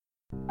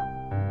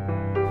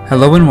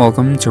Hello and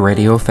welcome to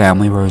Radio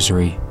Family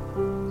Rosary.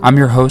 I'm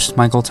your host,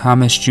 Michael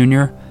Thomas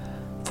Jr.,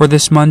 for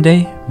this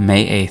Monday,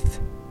 May 8th.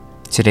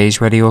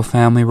 Today's Radio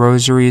Family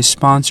Rosary is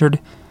sponsored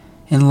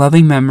in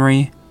loving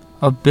memory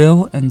of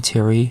Bill and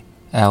Terry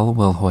L.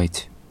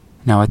 Wilhoit.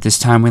 Now at this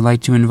time we'd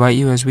like to invite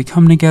you as we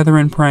come together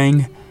in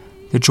praying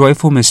the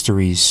joyful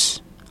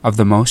mysteries of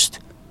the Most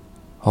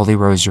Holy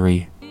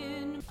Rosary.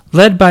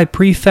 Led by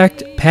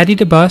Prefect Patty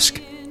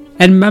DeBusk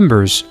and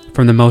members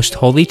from the Most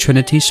Holy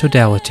Trinity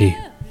Sodality.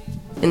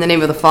 In the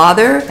name of the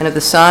Father, and of the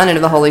Son, and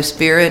of the Holy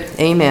Spirit,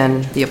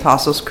 amen. The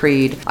Apostles'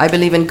 Creed. I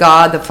believe in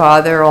God, the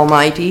Father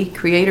Almighty,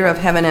 creator of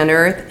heaven and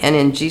earth, and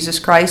in Jesus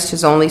Christ,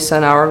 his only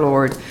Son, our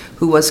Lord,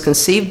 who was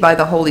conceived by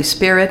the Holy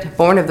Spirit,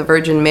 born of the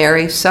Virgin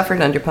Mary,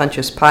 suffered under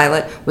Pontius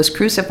Pilate, was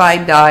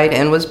crucified, died,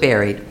 and was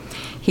buried.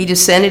 He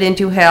descended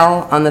into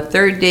hell. On the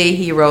third day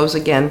he rose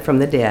again from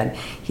the dead.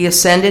 He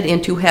ascended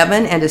into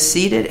heaven and is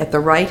seated at the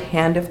right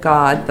hand of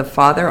God, the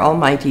Father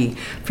Almighty.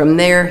 From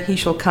there he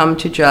shall come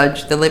to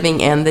judge the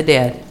living and the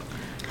dead.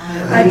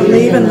 I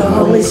believe in the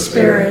Holy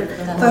Spirit,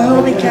 the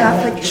Holy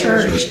Catholic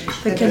Church,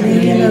 the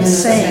communion of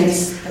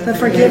saints, the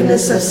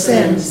forgiveness of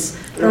sins,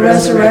 the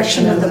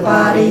resurrection of the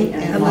body,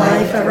 and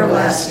life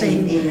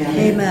everlasting.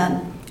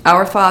 Amen.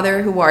 Our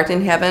Father, who art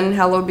in heaven,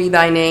 hallowed be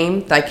thy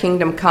name. Thy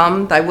kingdom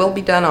come, thy will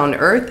be done on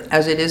earth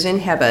as it is in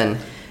heaven.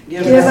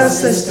 Give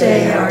us this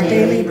day our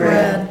daily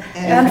bread,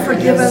 and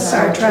forgive us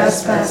our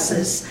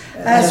trespasses,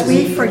 as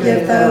we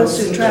forgive those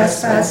who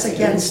trespass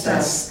against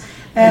us.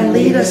 And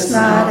lead us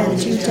not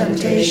into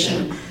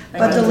temptation,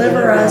 but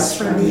deliver us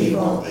from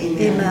evil.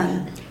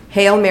 Amen.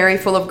 Hail Mary,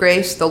 full of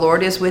grace, the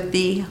Lord is with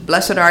thee.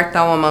 Blessed art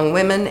thou among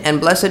women, and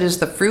blessed is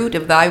the fruit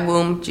of thy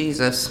womb,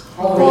 Jesus.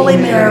 Holy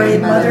Mary,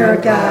 Mother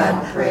of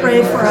God,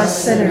 pray for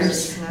us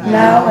sinners,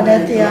 now and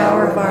at the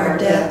hour of our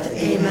death.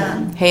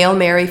 Amen. Hail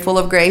Mary, full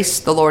of grace,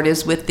 the Lord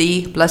is with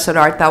thee. Blessed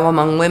art thou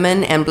among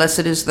women, and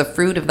blessed is the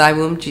fruit of thy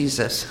womb,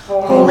 Jesus.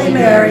 Holy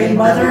Mary,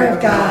 Mother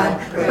of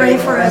God, pray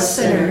for us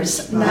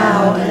sinners,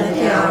 now and at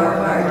the hour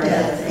of our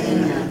death.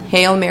 Amen.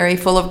 Hail Mary,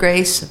 full of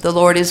grace, the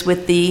Lord is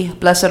with thee.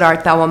 Blessed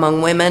art thou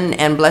among women,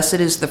 and blessed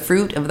is the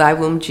fruit of thy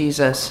womb,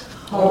 Jesus.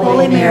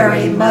 Holy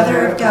Mary,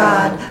 Mother of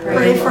God,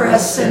 pray for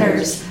us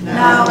sinners,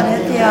 now and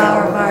at the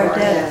hour of our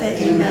death.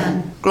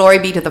 Amen. Glory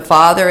be to the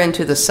Father, and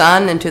to the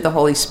Son, and to the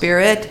Holy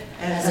Spirit.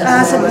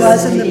 As it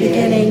was in the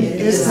beginning,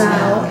 is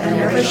now, and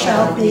ever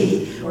shall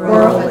be,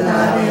 world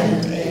without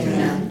end.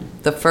 Amen.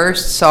 The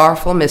first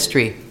sorrowful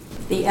mystery.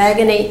 The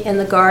agony in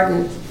the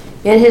garden.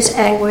 In his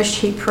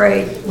anguish he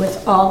prayed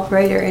with all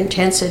greater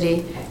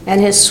intensity,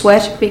 and his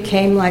sweat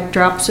became like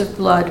drops of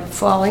blood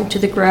falling to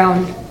the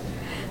ground.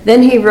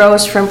 Then he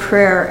rose from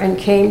prayer and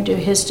came to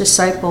his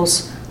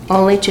disciples,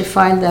 only to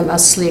find them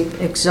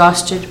asleep,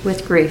 exhausted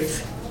with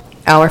grief.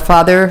 Our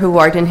Father, who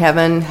art in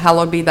heaven,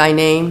 hallowed be thy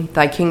name.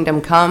 Thy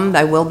kingdom come,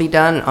 thy will be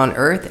done on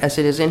earth as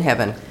it is in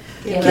heaven.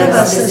 Give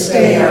us this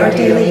day our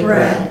daily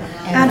bread,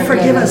 and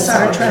forgive us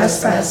our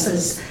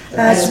trespasses,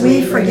 as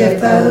we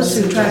forgive those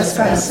who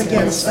trespass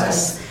against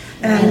us.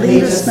 And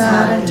lead us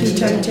not into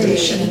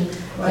temptation,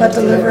 but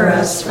deliver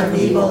us from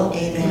evil.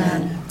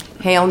 Amen.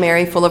 Hail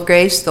Mary, full of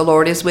grace, the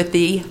Lord is with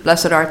thee.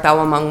 Blessed art thou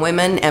among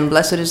women, and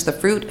blessed is the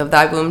fruit of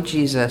thy womb,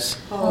 Jesus.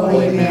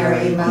 Holy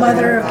Mary,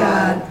 Mother of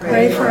God,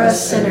 pray for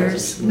us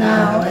sinners,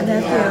 now and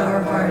at the hour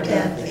of our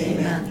death.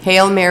 Amen.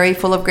 Hail Mary,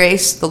 full of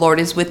grace, the Lord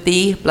is with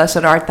thee.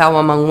 Blessed art thou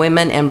among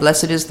women, and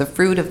blessed is the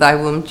fruit of thy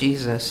womb,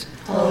 Jesus.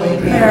 Holy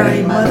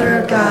Mary, Mother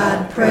of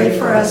God, pray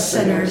for us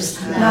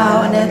sinners,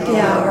 now and at the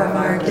hour of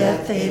our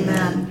death.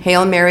 Amen.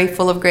 Hail Mary,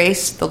 full of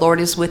grace, the Lord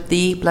is with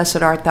thee.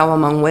 Blessed art thou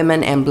among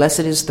women, and blessed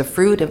is the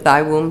fruit of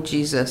thy womb,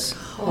 Jesus.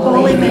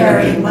 Holy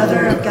Mary,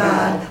 Mother of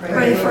God,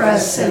 pray for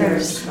us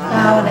sinners,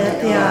 now and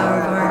at the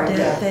hour of our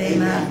death.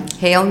 Amen.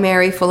 Hail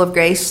Mary, full of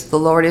grace, the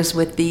Lord is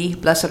with thee.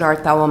 Blessed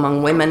art thou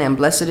among women, and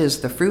blessed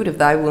is the fruit of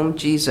thy womb,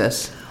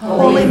 Jesus.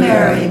 Holy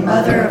Mary,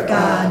 Mother of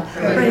God,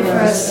 pray for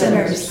us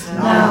sinners,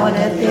 now and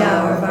at the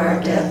hour of our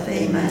death.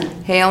 Amen.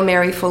 Hail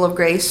Mary, full of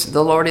grace,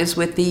 the Lord is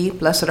with thee.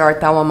 Blessed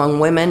art thou among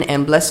women,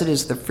 and blessed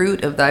is the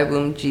fruit of thy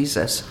womb,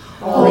 Jesus.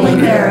 Holy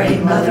Mary,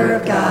 Mother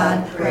of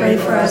God, pray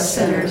for us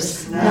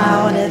sinners,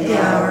 now and at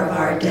the hour of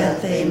our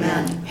death.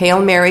 Amen.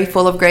 Hail Mary,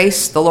 full of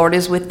grace, the Lord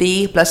is with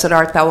thee. Blessed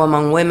art thou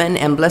among women,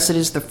 and blessed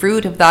is the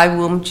fruit of thy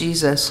womb,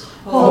 Jesus.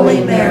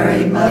 Holy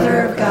Mary,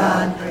 Mother of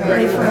God,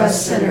 pray for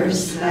us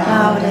sinners,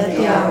 now and at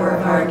the hour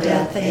of our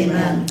death.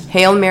 Amen.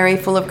 Hail Mary,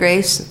 full of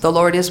grace, the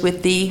Lord is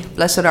with thee.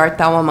 Blessed art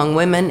thou among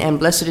women, and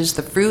blessed is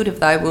the fruit of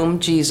thy womb,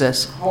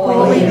 Jesus.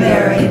 Holy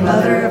Mary,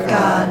 Mother of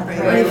God,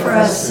 pray for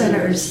us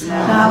sinners,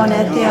 now and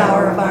at the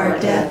hour of our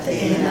death.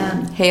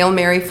 Amen. Hail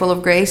Mary, full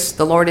of grace,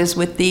 the Lord is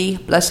with thee.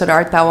 Blessed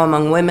art thou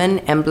among women,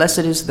 and blessed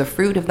is the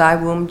fruit of thy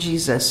womb,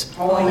 Jesus.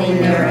 Holy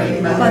Mary,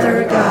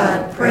 Mother of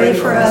God, pray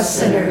for us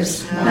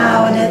sinners,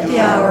 now and at the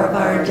hour of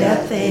our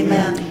death.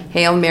 Amen.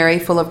 Hail Mary,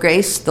 full of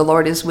grace, the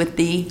Lord is with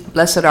thee.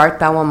 Blessed art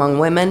thou among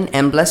women,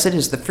 and blessed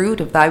is the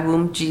fruit of thy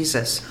womb,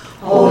 Jesus.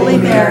 Holy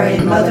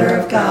Mary, Mother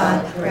of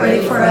God,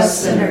 pray for us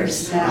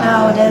sinners,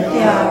 now and at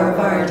the hour of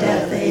our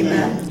death.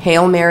 Amen.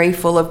 Hail Mary,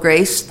 full of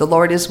grace, the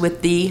Lord is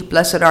with thee.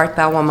 Blessed art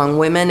thou among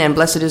women, and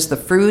blessed is the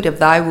fruit of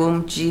thy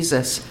womb,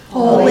 Jesus.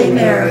 Holy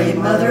Mary,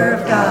 Mother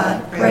of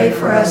God, pray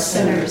for us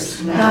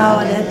sinners, now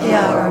and at the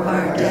hour of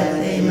our death.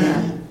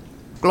 Amen.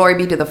 Glory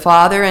be to the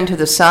Father, and to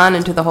the Son,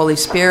 and to the Holy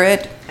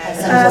Spirit.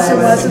 As it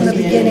was in the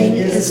beginning,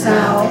 is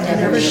now, and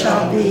ever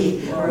shall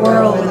be,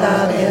 world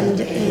without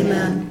end.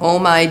 Amen. O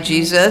my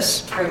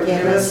Jesus,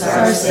 Forgive us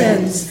our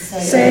sins,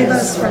 save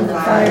us from the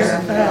fire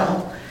of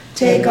hell.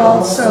 Take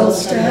all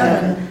souls to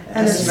heaven,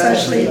 and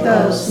especially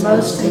those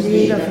most in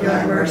need of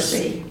your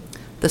mercy.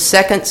 the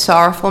second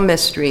sorrowful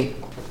mystery.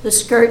 The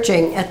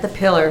scourging at the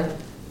pillar.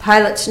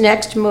 Pilate's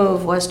next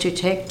move was to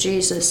take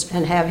Jesus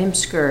and have him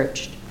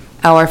scourged.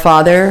 Our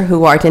Father,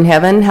 who art in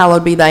heaven,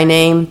 hallowed be thy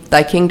name.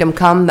 Thy kingdom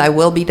come, thy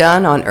will be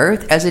done on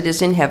earth as it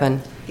is in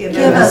heaven. Give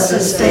us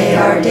this day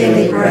our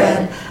daily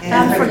bread,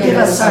 and forgive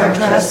us our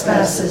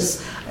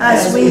trespasses,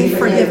 as we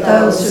forgive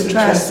those who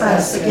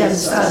trespass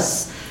against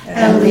us.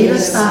 And lead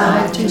us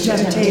not into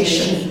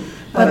temptation,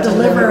 but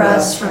deliver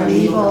us from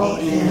evil.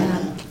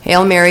 Amen.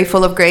 Hail Mary,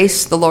 full of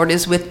grace, the Lord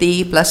is with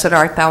thee. Blessed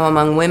art thou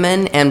among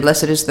women, and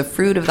blessed is the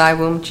fruit of thy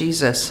womb,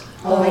 Jesus.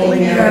 Holy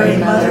Mary,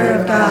 Mother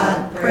of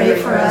God,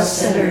 pray for us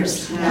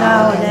sinners,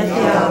 now and at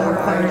the hour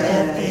of our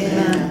death.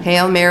 Amen.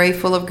 Hail Mary,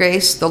 full of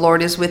grace, the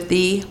Lord is with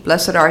thee.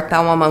 Blessed art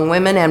thou among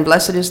women, and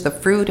blessed is the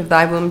fruit of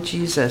thy womb,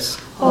 Jesus.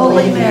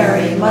 Holy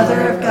Mary,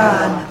 Mother of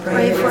God,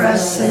 pray for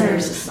us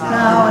sinners,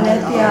 now and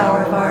at the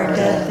hour of our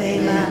death.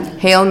 Amen.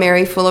 Hail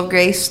Mary, full of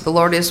grace, the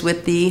Lord is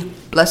with thee.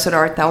 Blessed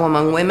art thou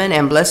among women,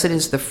 and blessed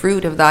is the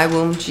fruit of thy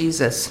womb,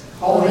 Jesus.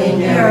 Holy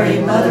Mary,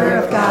 Mother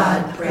of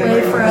God,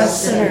 pray for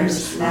us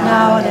sinners,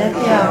 now and at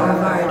the hour of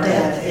our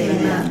death.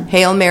 Amen.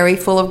 Hail Mary,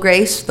 full of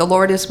grace, the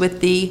Lord is with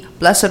thee.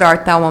 Blessed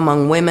art thou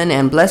among women,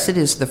 and blessed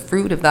is the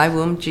fruit of thy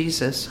womb,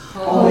 Jesus.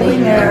 Holy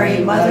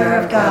Mary, Mother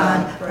of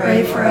God,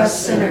 pray for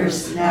us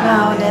sinners,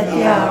 now and at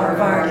the hour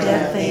of our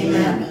death.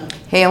 Amen.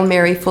 Hail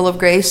Mary, full of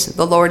grace,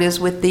 the Lord is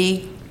with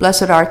thee.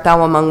 Blessed art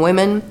thou among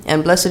women,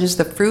 and blessed is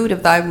the fruit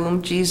of thy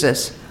womb,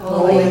 Jesus.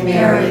 Holy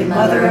Mary,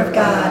 Mother of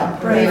God,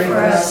 pray for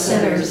us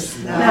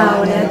sinners,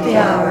 now and at the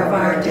hour of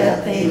our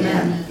death.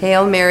 Amen.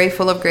 Hail Mary,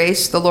 full of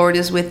grace, the Lord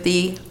is with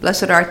thee.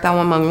 Blessed art thou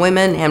among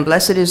women, and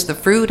blessed is the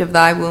fruit of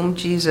thy womb,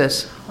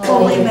 Jesus.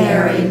 Holy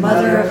Mary,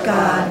 Mother of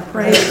God,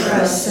 pray for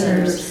us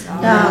sinners,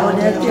 now and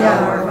at the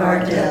hour of our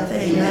death.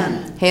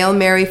 Amen. Hail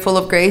Mary, full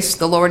of grace,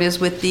 the Lord is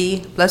with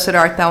thee. Blessed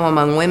art thou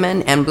among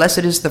women, and blessed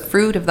is the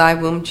fruit of thy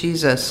womb,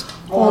 Jesus.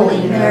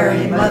 Holy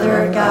Mary,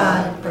 Mother of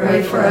God,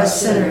 pray for us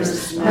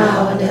sinners,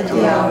 now and at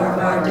the hour of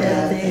our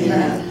death.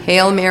 Amen.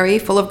 Hail Mary,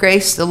 full of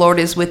grace, the Lord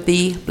is with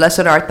thee.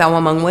 Blessed art thou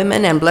among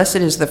women, and blessed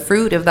is the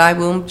fruit of thy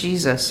womb,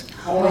 Jesus.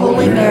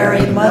 Holy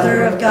Mary,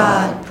 Mother of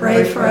God,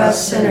 pray for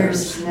us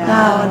sinners,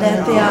 now and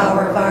at the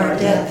hour of our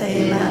death.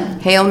 Amen.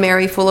 Hail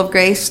Mary, full of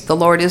grace, the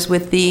Lord is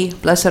with thee.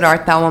 Blessed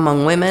art thou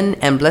among women,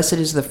 and blessed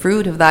is the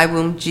fruit of thy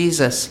womb,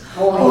 Jesus.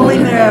 Holy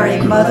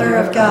Mary, Mother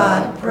of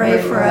God,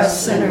 pray for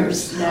us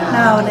sinners,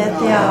 now and at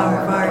the hour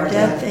of our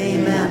death.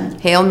 Amen.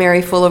 Hail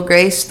Mary, full of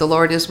grace, the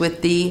Lord is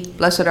with thee.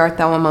 Blessed art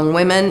thou among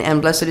women,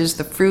 and blessed is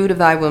the fruit of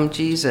thy womb,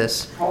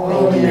 Jesus.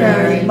 Holy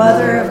Mary,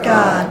 Mother of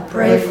God,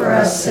 pray for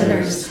us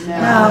sinners,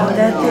 now and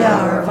at the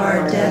hour of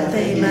our death.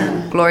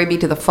 Amen. Glory be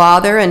to the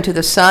Father, and to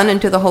the Son,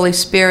 and to the Holy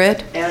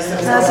Spirit. As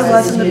it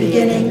was in the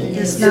beginning,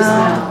 is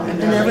now,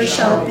 and ever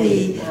shall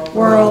be,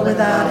 world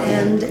without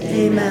end.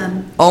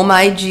 Amen. O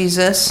my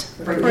Jesus,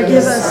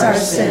 Forgive us our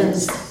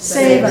sins,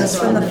 save us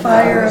from the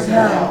fire of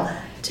hell.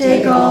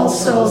 Take all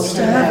souls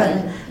to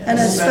heaven, and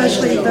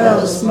especially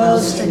those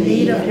most in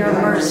need of your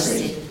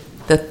mercy.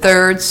 the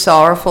third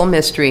sorrowful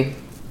mystery.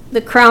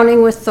 The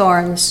crowning with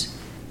thorns.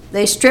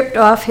 They stripped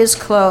off his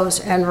clothes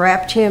and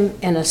wrapped him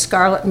in a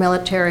scarlet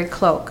military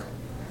cloak.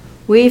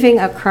 Weaving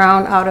a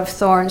crown out of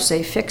thorns,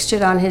 they fixed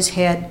it on his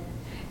head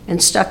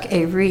and stuck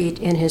a reed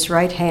in his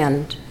right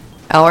hand.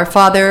 Our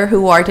Father,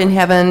 who art in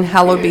heaven,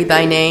 hallowed be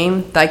thy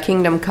name. Thy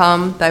kingdom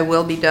come, thy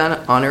will be done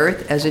on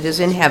earth as it is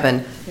in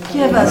heaven.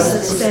 Give us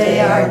this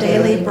day our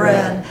daily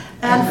bread,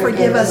 and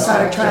forgive us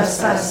our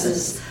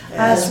trespasses,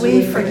 as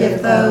we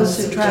forgive those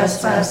who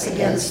trespass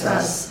against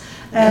us.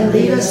 And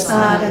lead us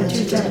not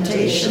into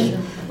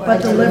temptation,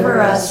 but deliver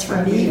us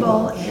from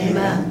evil.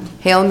 Amen.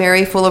 Hail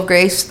Mary, full of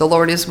grace, the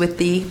Lord is with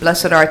thee.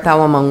 Blessed art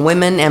thou among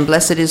women, and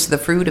blessed is the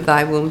fruit of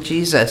thy womb,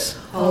 Jesus.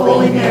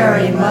 Holy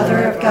Mary,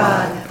 Mother of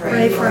God,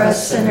 pray for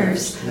us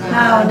sinners,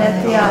 now and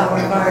at the hour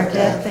of our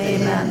death.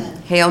 Amen.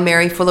 Hail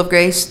Mary, full of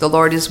grace, the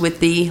Lord is with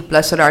thee.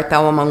 Blessed art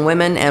thou among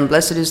women, and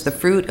blessed is the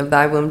fruit of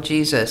thy womb,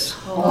 Jesus.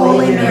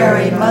 Holy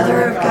Mary,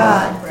 Mother of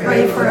God,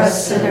 pray for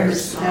us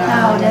sinners,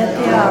 now and at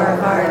the hour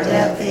of our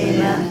death.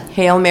 Amen.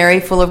 Hail Mary,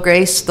 full of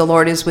grace, the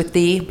Lord is with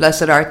thee.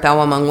 Blessed art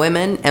thou among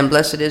women, and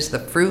blessed is the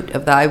fruit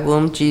of thy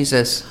womb,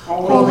 Jesus.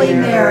 Holy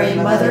Mary,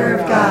 Mother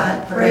of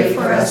God, pray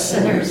for us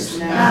sinners,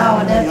 now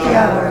and at the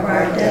hour of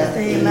our death.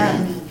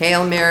 Amen.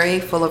 Hail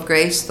Mary, full of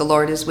grace, the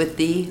Lord is with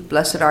thee.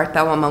 Blessed art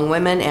thou among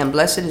women, and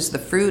blessed is the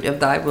fruit of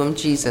thy womb,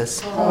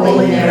 Jesus.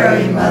 Holy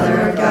Mary,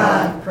 Mother of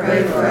God,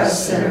 pray for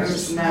us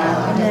sinners,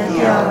 now and at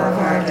the hour of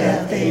our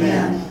death.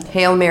 Amen.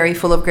 Hail Mary,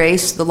 full of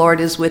grace, the Lord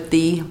is with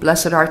thee.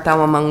 Blessed art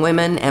thou among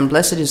women, and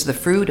blessed is the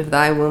fruit of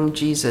thy womb,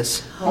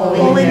 Jesus.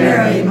 Holy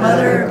Mary,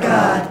 Mother of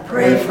God,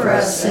 pray for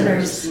us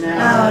sinners,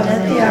 now and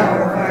at the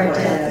hour of our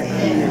death.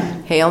 Amen.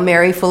 Hail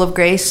Mary, full of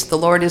grace, the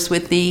Lord is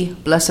with thee.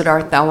 Blessed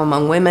art thou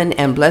among women,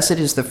 and blessed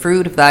is the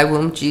fruit of thy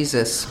womb,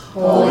 Jesus.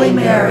 Holy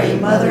Mary,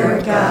 Mother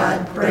of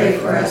God, pray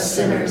for us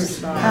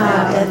sinners,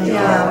 now and at the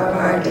hour of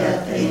our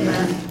death.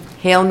 Amen.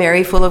 Hail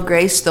Mary, full of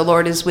grace, the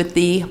Lord is with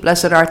thee.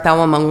 Blessed art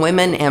thou among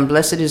women, and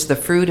blessed is the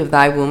fruit of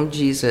thy womb,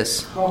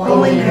 Jesus.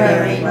 Holy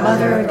Mary,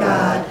 Mother of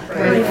God,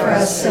 pray for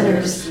us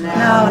sinners,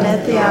 now and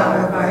at the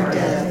hour of our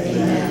death.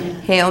 Amen.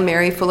 Hail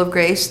Mary, full of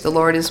grace, the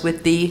Lord is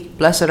with thee.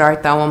 Blessed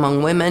art thou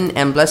among women,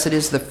 and blessed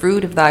is the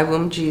fruit of thy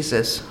womb,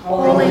 Jesus.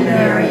 Holy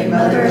Mary,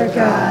 Mother of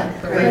God,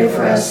 pray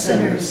for us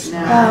sinners,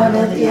 now and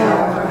at the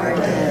hour of our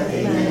death.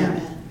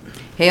 Amen.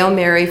 Hail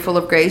Mary, full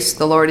of grace,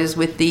 the Lord is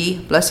with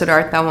thee. Blessed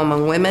art thou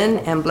among women,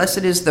 and blessed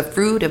is the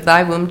fruit of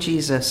thy womb,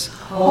 Jesus.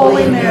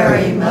 Holy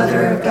Mary,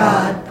 Mother of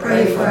God,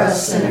 pray for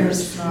us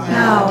sinners,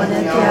 now and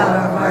at the hour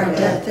of our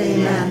death.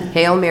 Amen.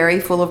 Hail Mary,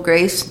 full of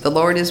grace, the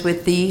Lord is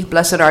with thee.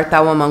 Blessed art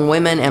thou among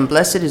women, and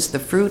blessed is the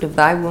fruit of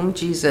thy womb,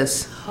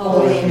 Jesus.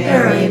 Holy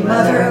Mary,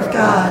 Mother of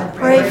God,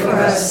 pray for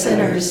us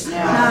sinners,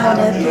 now and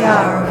at the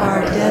hour of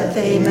our death.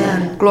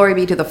 Amen. Glory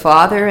be to the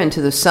Father, and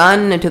to the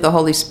Son, and to the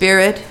Holy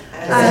Spirit.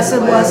 As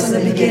it was in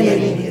the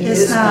beginning,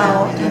 is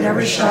now, and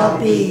ever shall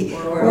be,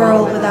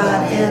 world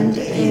without end.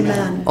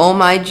 Amen. O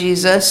my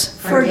Jesus,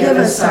 forgive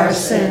us our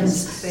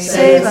sins,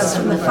 save us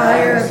from the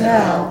fire of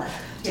hell,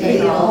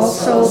 take all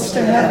souls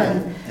to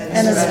heaven,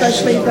 and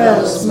especially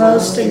those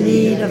most in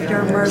need of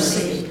your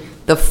mercy.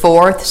 The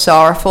fourth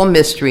sorrowful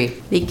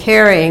mystery, the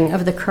carrying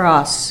of the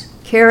cross.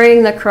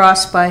 Carrying the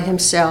cross by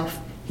himself,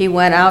 he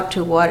went out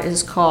to what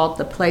is called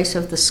the place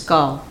of the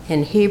skull,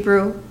 in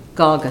Hebrew,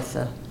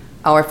 Golgotha.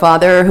 Our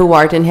Father, who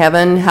art in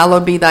heaven,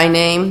 hallowed be thy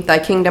name. Thy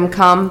kingdom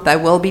come, thy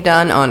will be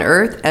done on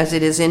earth as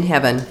it is in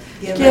heaven.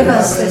 Give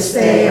us this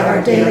day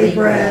our daily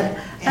bread,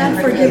 and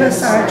forgive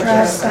us our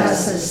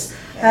trespasses,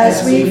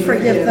 as we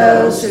forgive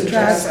those who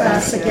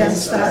trespass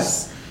against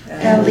us.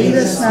 And lead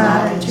us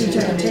not into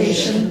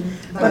temptation,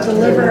 but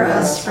deliver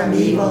us from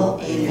evil.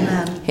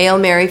 Amen. Hail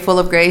Mary, full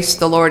of grace,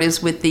 the Lord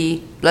is with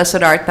thee.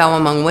 Blessed art thou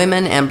among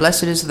women, and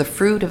blessed is the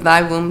fruit of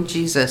thy womb,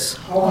 Jesus.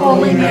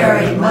 Holy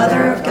Mary,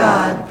 Mother of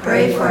God,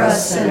 pray for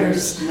us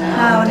sinners,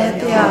 now and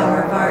at the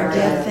hour of our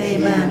death.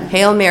 Amen.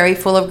 Hail Mary,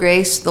 full of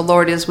grace, the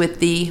Lord is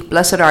with thee.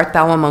 Blessed art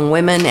thou among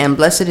women, and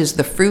blessed is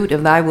the fruit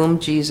of thy womb,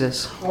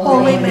 Jesus.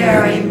 Holy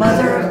Mary,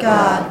 Mother of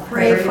God,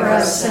 pray for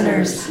us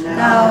sinners,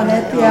 now and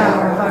at the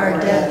hour of our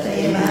death.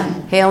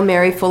 Amen. Hail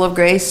Mary, full of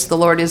grace, the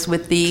Lord is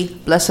with thee.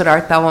 Blessed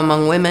art thou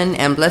among women,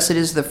 and blessed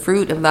is the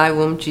fruit of thy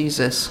womb,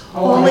 Jesus.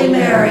 Holy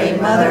Mary,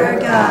 Mother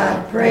of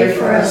God, pray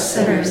for us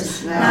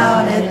sinners, now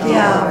and at the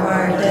hour of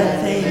our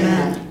death.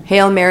 Amen.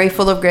 Hail Mary,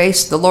 full of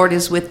grace, the Lord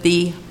is with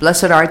thee.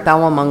 Blessed art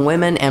thou among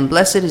women, and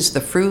blessed is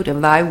the fruit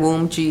of thy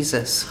womb,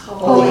 Jesus.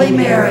 Holy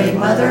Mary,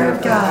 Mother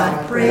of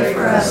God, pray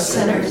for us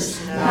sinners,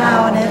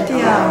 now and at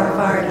the hour of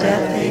our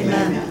death.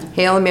 Amen.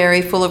 Hail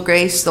Mary, full of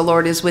grace, the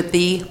Lord is with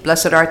thee.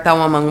 Blessed art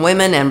thou among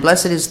women, and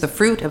blessed is the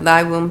fruit of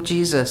thy womb,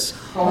 Jesus.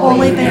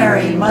 Holy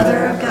Mary,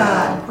 Mother of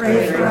God,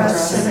 pray for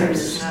us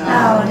sinners,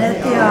 now and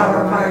at the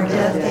hour of our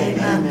death.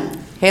 Amen.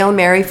 Hail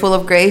Mary, full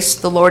of grace,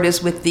 the Lord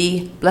is with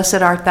thee.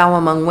 Blessed art thou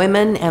among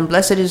women, and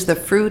blessed is the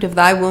fruit of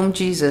thy womb,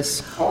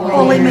 Jesus.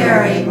 Holy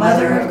Mary,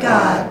 Mother of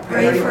God,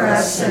 pray for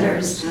us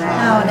sinners,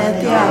 now and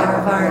at the hour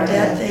of our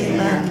death.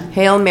 Amen.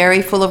 Hail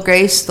Mary, full of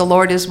grace, the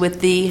Lord is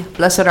with thee.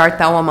 Blessed art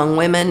thou among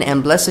women,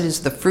 and blessed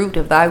is the fruit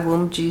of thy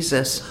womb,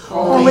 Jesus.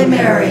 Holy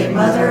Mary,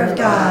 Mother of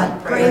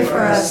God, pray for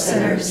us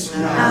sinners,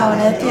 now and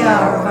at the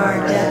hour of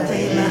our death.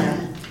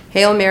 Amen.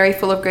 Hail Mary,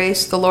 full of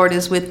grace, the Lord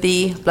is with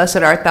thee. Blessed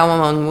art thou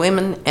among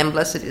women, and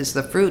blessed is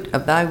the fruit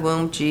of thy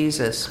womb,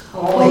 Jesus.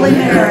 Holy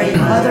Mary,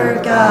 Mother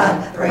of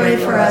God, pray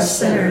for us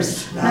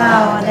sinners,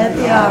 now and at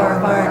the hour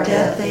of our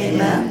death.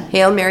 Amen.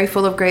 Hail Mary,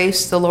 full of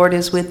grace, the Lord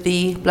is with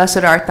thee.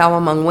 Blessed art thou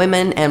among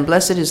women, and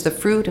blessed is the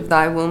fruit of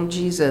thy womb,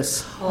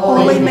 Jesus.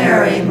 Holy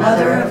Mary,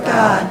 Mother of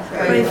God,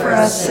 pray for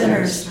us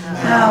sinners,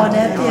 now and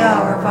at the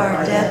hour of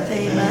our death.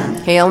 Amen.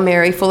 Hail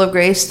Mary, full of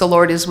grace, the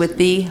Lord is with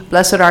thee.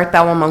 Blessed art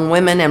thou among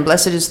women, and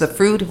blessed is the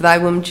fruit of thy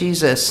womb,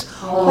 Jesus.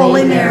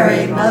 Holy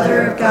Mary,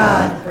 Mother of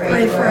God,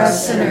 pray for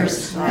us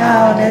sinners,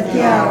 now and at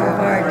the hour of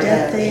our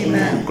death.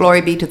 Amen.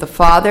 Glory be to the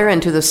Father,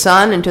 and to the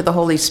Son, and to the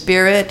Holy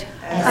Spirit.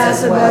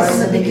 As it was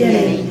in the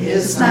beginning,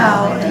 is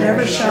now, and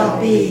ever shall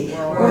be,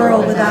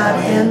 world without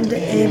end.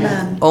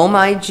 Amen. O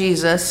my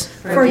Jesus,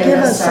 forgive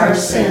us our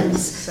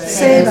sins,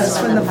 save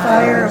us from the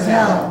fire of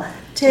hell,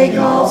 take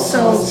all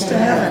souls to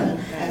heaven,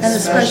 and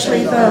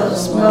especially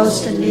those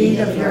most in need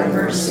of your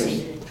mercy.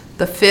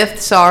 The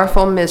fifth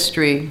sorrowful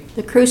mystery,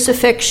 the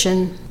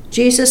crucifixion.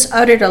 Jesus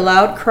uttered a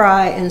loud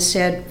cry and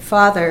said,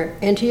 Father,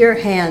 into your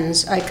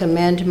hands I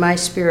commend my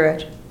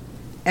spirit.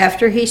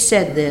 After he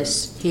said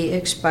this, he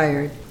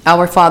expired.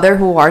 Our Father,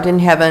 who art in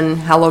heaven,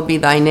 hallowed be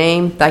thy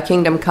name. Thy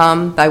kingdom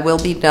come, thy will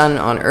be done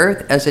on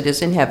earth as it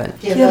is in heaven.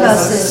 Give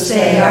us this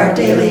day our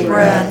daily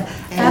bread,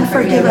 and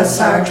forgive us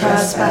our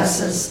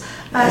trespasses,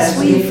 as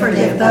we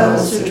forgive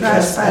those who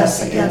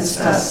trespass against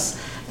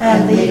us.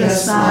 And lead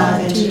us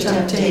not into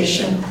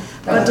temptation,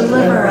 but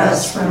deliver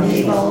us from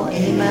evil.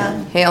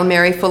 Amen. Hail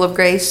Mary, full of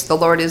grace, the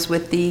Lord is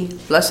with thee.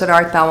 Blessed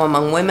art thou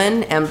among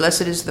women, and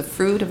blessed is the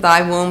fruit of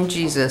thy womb,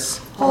 Jesus.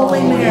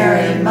 Holy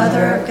Mary,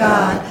 Mother of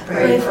God,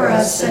 pray for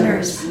us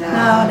sinners,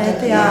 now and at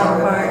the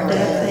hour of our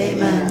death.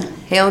 Amen.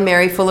 Hail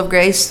Mary, full of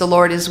grace, the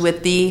Lord is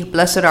with thee.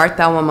 Blessed art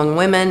thou among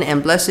women,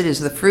 and blessed is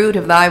the fruit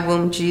of thy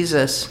womb,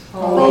 Jesus.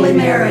 Holy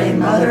Mary,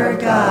 Mother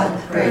of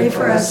God, pray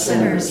for us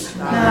sinners,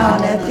 now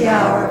and at the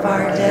hour of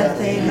our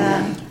death.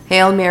 Amen.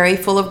 Hail Mary,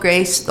 full of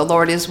grace, the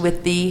Lord is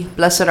with thee.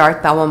 Blessed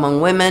art thou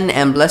among women,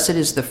 and blessed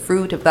is the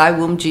fruit of thy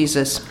womb,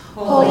 Jesus.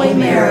 Holy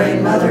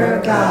Mary, Mother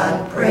of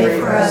God, pray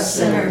for us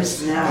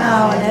sinners,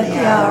 now and at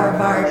the hour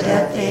of our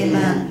death.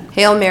 Amen.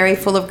 Hail Mary,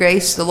 full of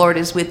grace, the Lord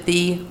is with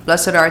thee.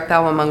 Blessed art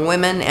thou among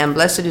women, and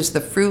blessed is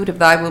the fruit of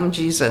thy womb,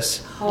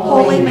 Jesus.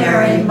 Holy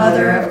Mary,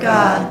 Mother of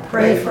God,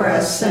 pray for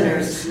us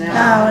sinners,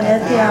 now and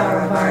at the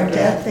hour of our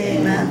death.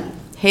 Amen.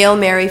 Hail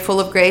Mary, full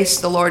of grace,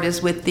 the Lord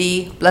is with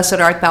thee. Blessed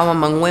art thou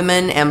among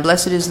women, and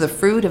blessed is the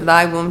fruit of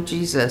thy womb,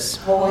 Jesus.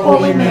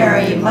 Holy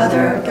Mary,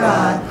 Mother of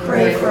God,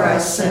 pray for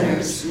us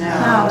sinners,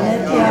 now and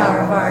at the hour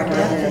of our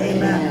death.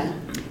 Amen.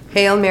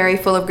 Hail Mary,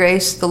 full of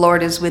grace, the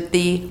Lord is with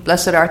thee.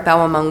 Blessed art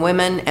thou among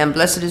women, and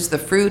blessed is the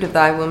fruit of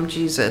thy womb,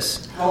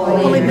 Jesus.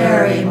 Holy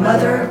Mary,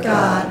 Mother of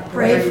God,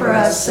 pray for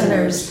us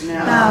sinners,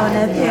 now and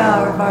at the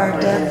hour of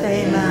our death.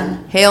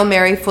 Amen. Hail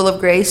Mary, full of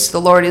grace, the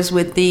Lord is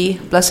with thee.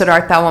 Blessed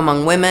art thou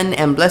among women,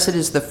 and blessed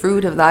is the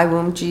fruit of thy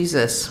womb,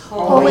 Jesus.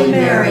 Holy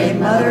Mary,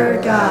 Mother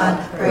of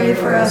God, pray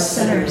for us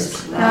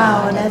sinners,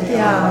 now and at the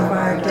hour of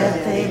our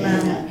death.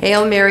 Amen.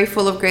 Hail Mary,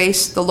 full of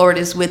grace, the Lord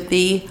is with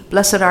thee.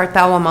 Blessed art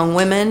thou among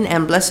women,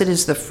 and blessed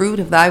is the fruit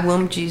of thy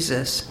womb,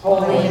 Jesus.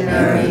 Holy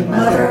Mary,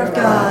 Mother of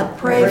God,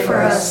 pray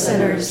for us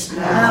sinners,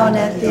 now and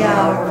at the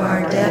hour of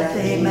our death.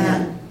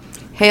 Amen.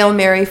 Hail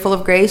Mary, full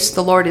of grace,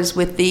 the Lord is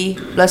with thee.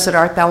 Blessed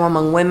art thou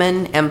among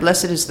women, and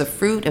blessed is the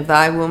fruit of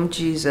thy womb,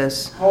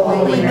 Jesus.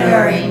 Holy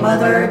Mary,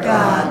 Mother of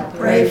God,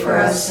 pray for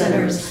us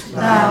sinners,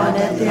 now and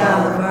at the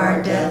hour of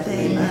our death.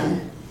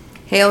 Amen.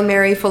 Hail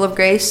Mary, full of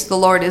grace, the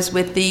Lord is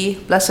with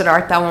thee. Blessed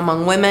art thou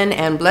among women,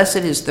 and blessed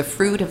is the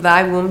fruit of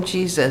thy womb,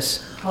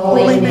 Jesus.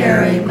 Holy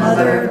Mary,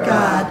 Mother of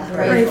God,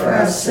 pray for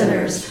us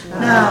sinners,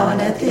 now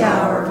and at the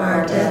hour of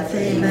our death.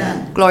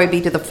 Amen. Glory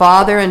be to the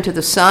Father, and to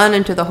the Son,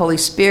 and to the Holy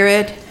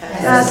Spirit.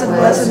 As it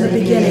was in the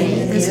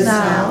beginning, is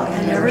now,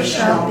 and ever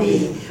shall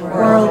be,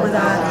 world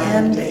without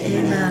end.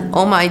 Amen.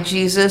 O my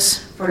Jesus,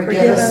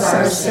 Forgive us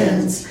our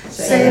sins,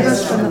 save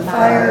us from the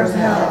fire of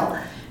hell,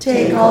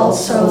 take all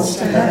souls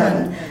to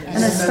heaven,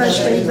 and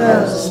especially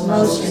those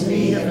most in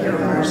need of your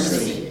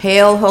mercy.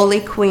 Hail,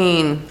 Holy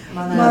Queen.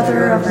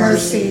 Mother of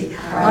mercy,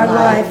 our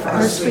life,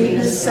 our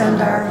sweetness,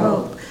 and our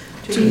hope.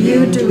 To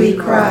you do we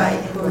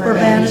cry, poor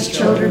banished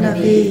children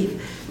of Eve.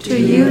 To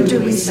you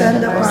do we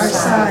send up our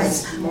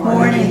sighs,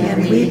 mourning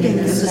and weeping in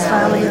this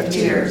valley of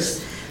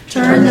tears.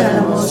 Turn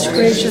then, O most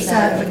gracious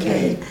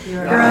advocate,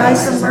 your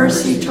eyes of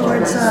mercy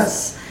towards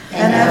us,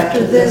 and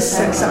after this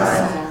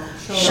exile,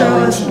 show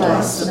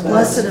us the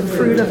blessed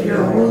fruit of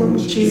your womb,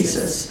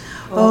 Jesus.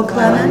 O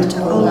clement,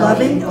 O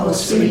loving, O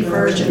sweet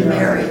Virgin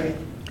Mary.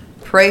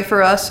 Pray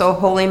for us, O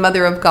Holy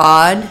Mother of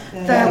God,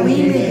 that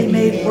we may be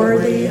made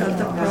worthy of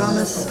the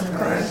promise of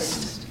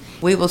Christ.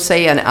 We will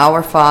say an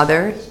Our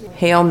Father,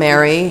 Hail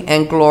Mary,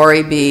 and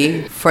glory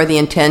be for the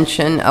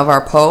intention of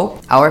our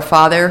Pope. Our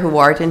Father, who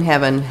art in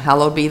heaven,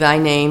 hallowed be thy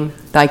name.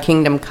 Thy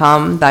kingdom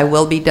come, thy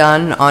will be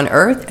done on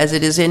earth as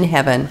it is in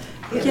heaven.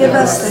 Give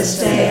us this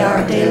day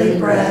our daily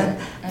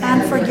bread,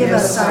 and forgive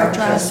us our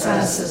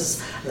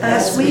trespasses,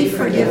 as we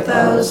forgive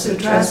those who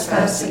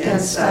trespass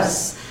against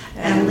us.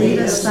 And lead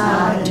us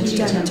not into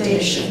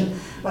temptation,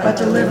 but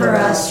deliver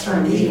us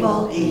from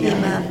evil.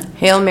 Amen.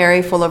 Hail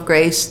Mary, full of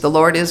grace, the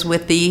Lord is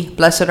with thee.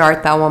 Blessed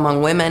art thou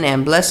among women,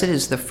 and blessed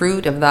is the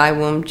fruit of thy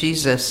womb,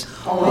 Jesus.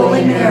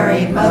 Holy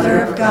Mary,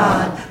 Mother of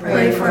God,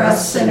 pray for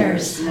us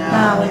sinners,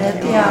 now and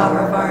at the hour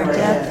of our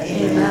death.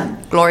 Amen.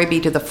 Glory be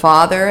to the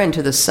Father, and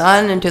to the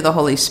Son, and to the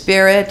Holy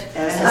Spirit.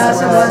 As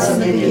it was in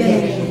the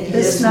beginning,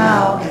 is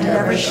now, and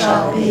ever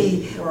shall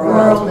be,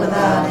 world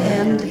without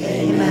end.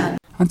 Amen.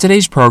 On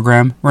today's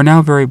program, we're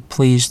now very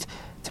pleased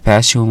to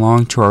pass you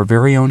along to our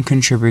very own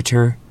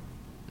contributor,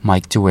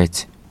 Mike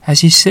DeWitt, as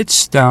he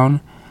sits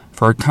down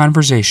for a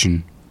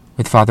conversation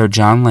with Father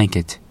John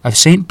Lankeit of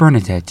St.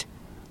 Bernadette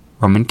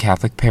Roman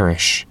Catholic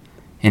Parish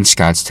in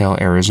Scottsdale,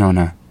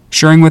 Arizona,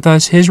 sharing with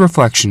us his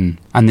reflection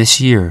on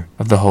this year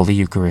of the Holy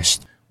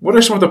Eucharist. What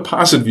are some of the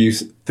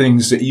positive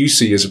things that you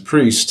see as a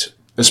priest,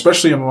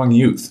 especially among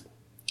youth?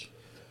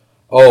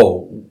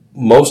 Oh,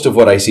 most of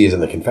what I see is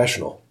in the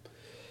confessional.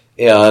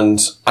 And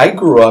I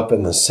grew up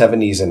in the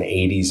 70s and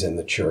 80s in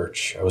the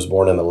church. I was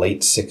born in the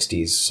late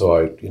 60s, so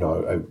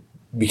I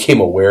became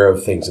aware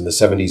of things in the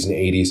 70s and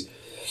 80s.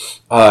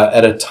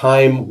 at a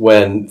time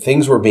when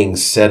things were being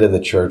said in the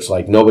church,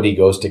 like nobody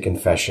goes to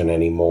confession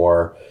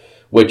anymore,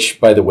 which,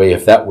 by the way,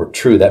 if that were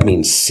true, that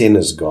means sin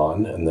is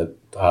gone, and that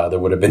there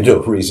would have been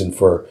no reason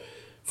for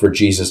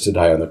Jesus to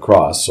die on the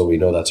cross. So we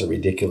know that's a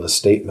ridiculous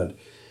statement.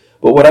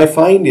 But what I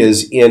find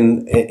is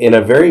in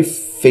a very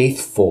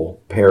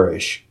faithful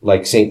parish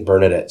like St.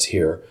 Bernadette's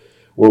here,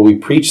 where we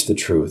preach the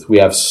truth, we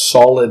have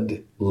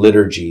solid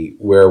liturgy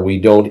where we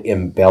don't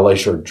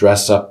embellish or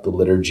dress up the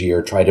liturgy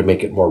or try to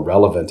make it more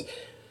relevant.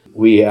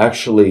 We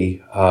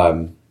actually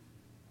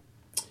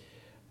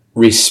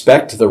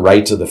respect the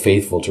rights of the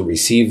faithful to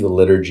receive the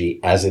liturgy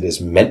as it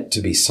is meant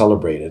to be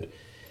celebrated.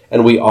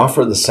 And we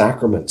offer the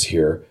sacraments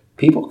here.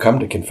 People come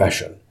to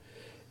confession,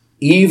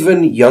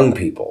 even young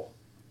people.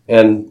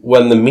 And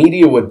when the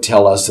media would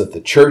tell us that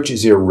the church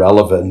is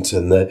irrelevant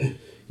and that,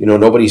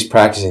 nobody's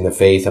practicing the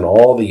faith and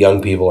all the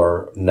young people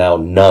are now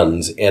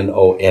nuns,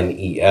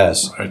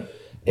 Nones, Right.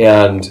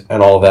 and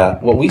all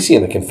that, what we see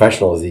in the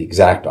confessional is the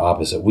exact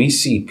opposite. We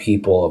see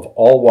people of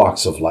all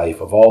walks of life,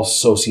 of all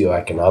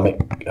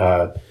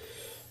socioeconomic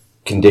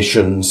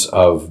conditions,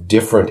 of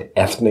different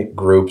ethnic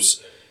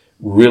groups,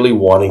 really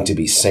wanting to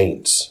be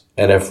saints.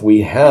 And if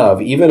we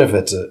have, even if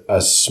it's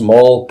a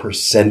small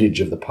percentage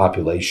of the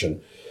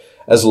population,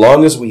 as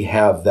long as we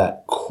have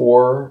that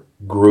core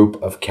group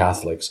of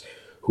Catholics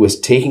who is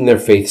taking their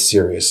faith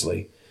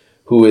seriously,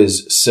 who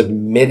is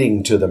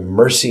submitting to the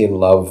mercy and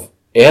love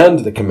and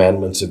the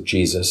commandments of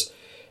Jesus,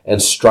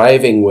 and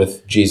striving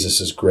with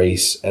Jesus'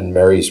 grace and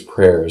Mary's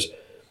prayers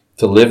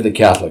to live the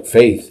Catholic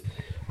faith,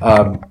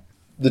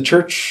 the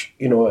church,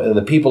 and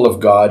the people of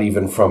God,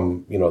 even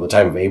from, the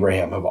time of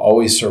Abraham, have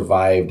always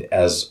survived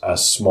as a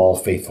small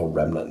faithful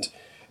remnant.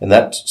 And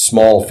that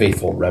small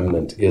faithful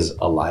remnant is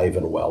alive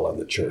and well in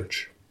the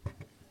church.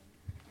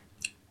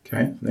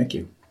 Okay, thank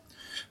you.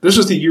 This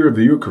is the year of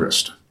the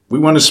Eucharist. We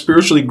want to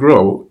spiritually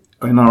grow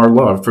in our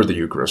love for the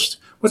Eucharist.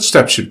 What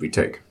steps should we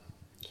take?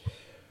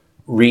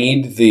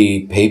 Read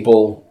the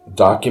papal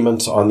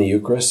documents on the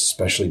Eucharist,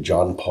 especially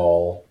John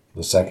Paul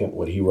II,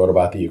 what he wrote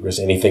about the Eucharist,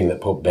 anything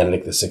that Pope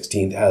Benedict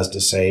XVI has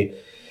to say.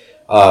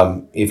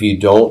 If you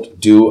don't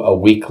do a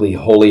weekly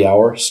holy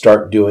hour,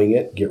 start doing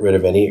it. Get rid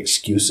of any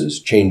excuses.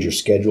 Change your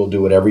schedule.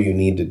 Do whatever you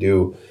need to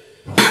do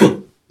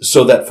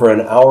so that for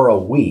an hour a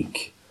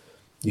week,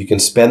 you can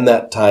spend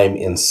that time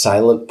in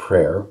silent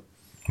prayer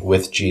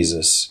with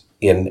Jesus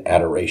in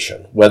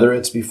adoration. Whether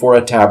it's before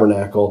a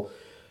tabernacle,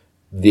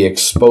 the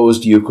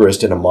exposed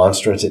Eucharist in a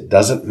monstrance, it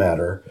doesn't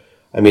matter.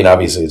 I mean,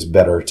 obviously it's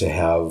better to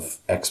have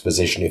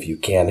exposition if you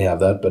can have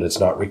that, but it's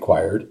not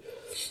required.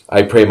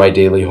 I pray my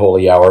daily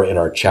holy hour in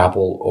our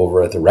chapel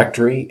over at the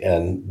rectory,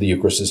 and the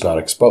Eucharist is not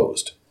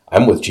exposed.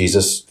 I'm with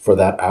Jesus for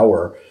that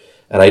hour,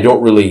 and I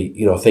don't really,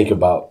 think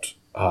about,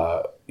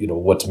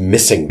 what's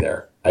missing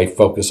there. I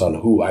focus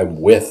on who I'm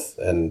with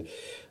and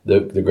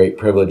the great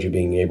privilege of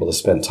being able to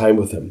spend time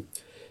with him.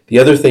 The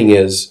other thing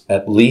is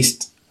at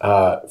least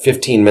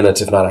 15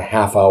 minutes, if not a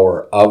half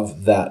hour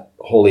of that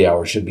holy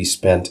hour should be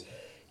spent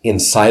in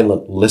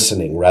silent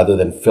listening rather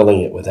than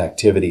filling it with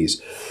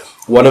activities.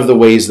 One of the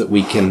ways that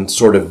we can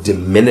sort of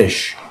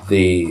diminish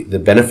the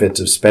benefits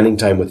of spending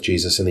time with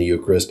Jesus in the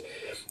Eucharist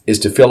is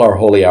to fill our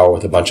holy hour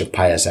with a bunch of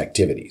pious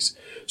activities.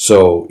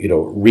 So,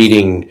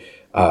 reading,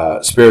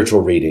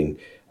 spiritual reading,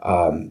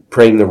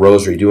 praying the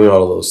rosary, doing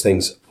all of those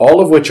things,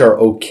 all of which are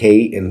okay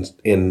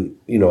in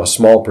a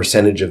small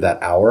percentage of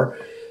that hour.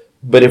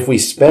 But if we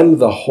spend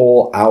the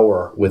whole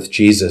hour with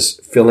Jesus,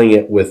 filling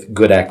it with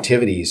good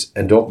activities,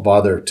 and don't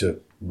bother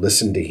to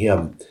listen to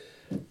him,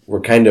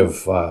 we're kind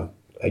of,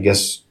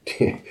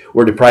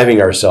 we're depriving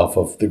ourselves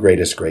of the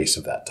greatest grace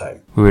of that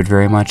time. We would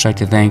very much like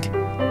to thank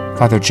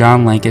Father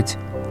John Lankeit,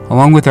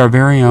 along with our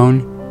very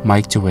own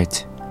Mike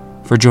DeWitt,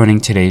 for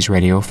joining today's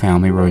Radio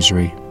Family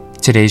Rosary.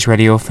 Today's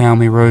Radio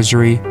Family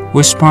Rosary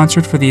was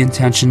sponsored for the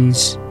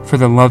intentions for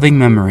the loving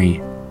memory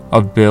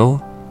of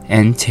Bill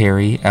and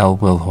Terry L.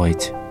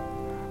 Wilhoit.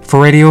 For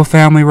Radio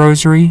Family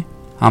Rosary,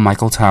 I'm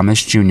Michael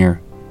Thomas Jr.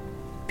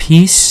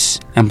 Peace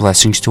and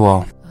blessings to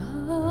all.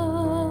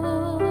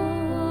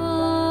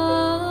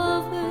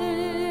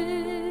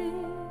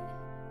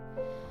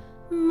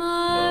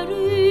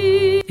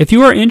 If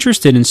you are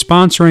interested in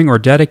sponsoring or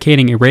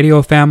dedicating a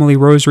Radio Family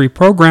Rosary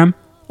program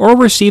or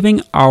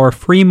receiving our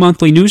free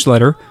monthly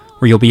newsletter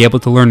where you'll be able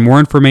to learn more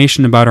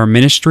information about our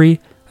ministry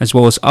as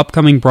well as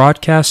upcoming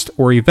broadcasts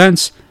or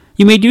events,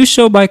 you may do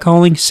so by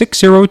calling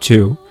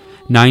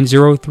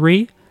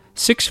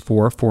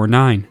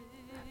 602-903-6449.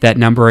 That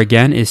number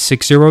again is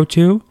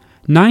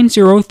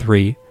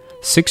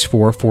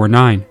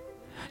 602-903-6449.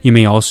 You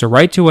may also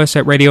write to us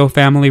at Radio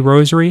Family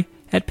Rosary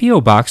at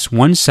P.O. Box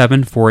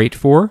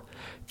 17484,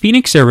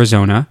 Phoenix,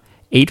 Arizona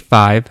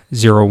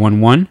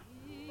 85011,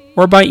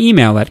 or by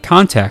email at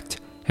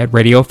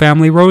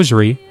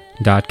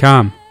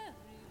contact@radiofamilyrosary.com.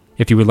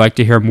 If you would like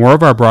to hear more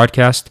of our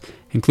broadcast,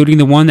 including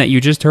the one that you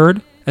just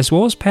heard, as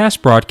well as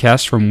past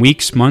broadcasts from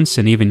weeks, months,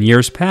 and even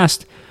years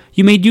past,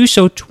 you may do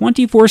so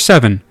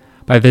 24/7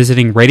 by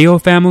visiting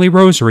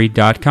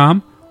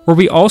radiofamilyrosary.com, where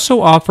we also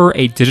offer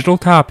a digital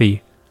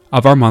copy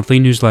of our monthly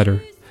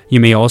newsletter. You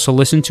may also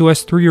listen to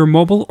us through your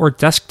mobile or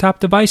desktop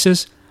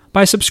devices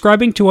by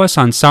subscribing to us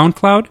on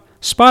SoundCloud,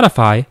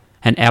 Spotify,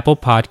 and Apple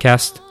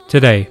Podcasts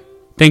today.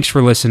 Thanks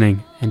for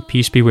listening, and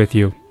peace be with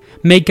you.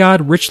 May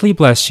God richly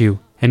bless you,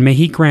 and may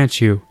He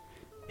grant you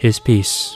His peace.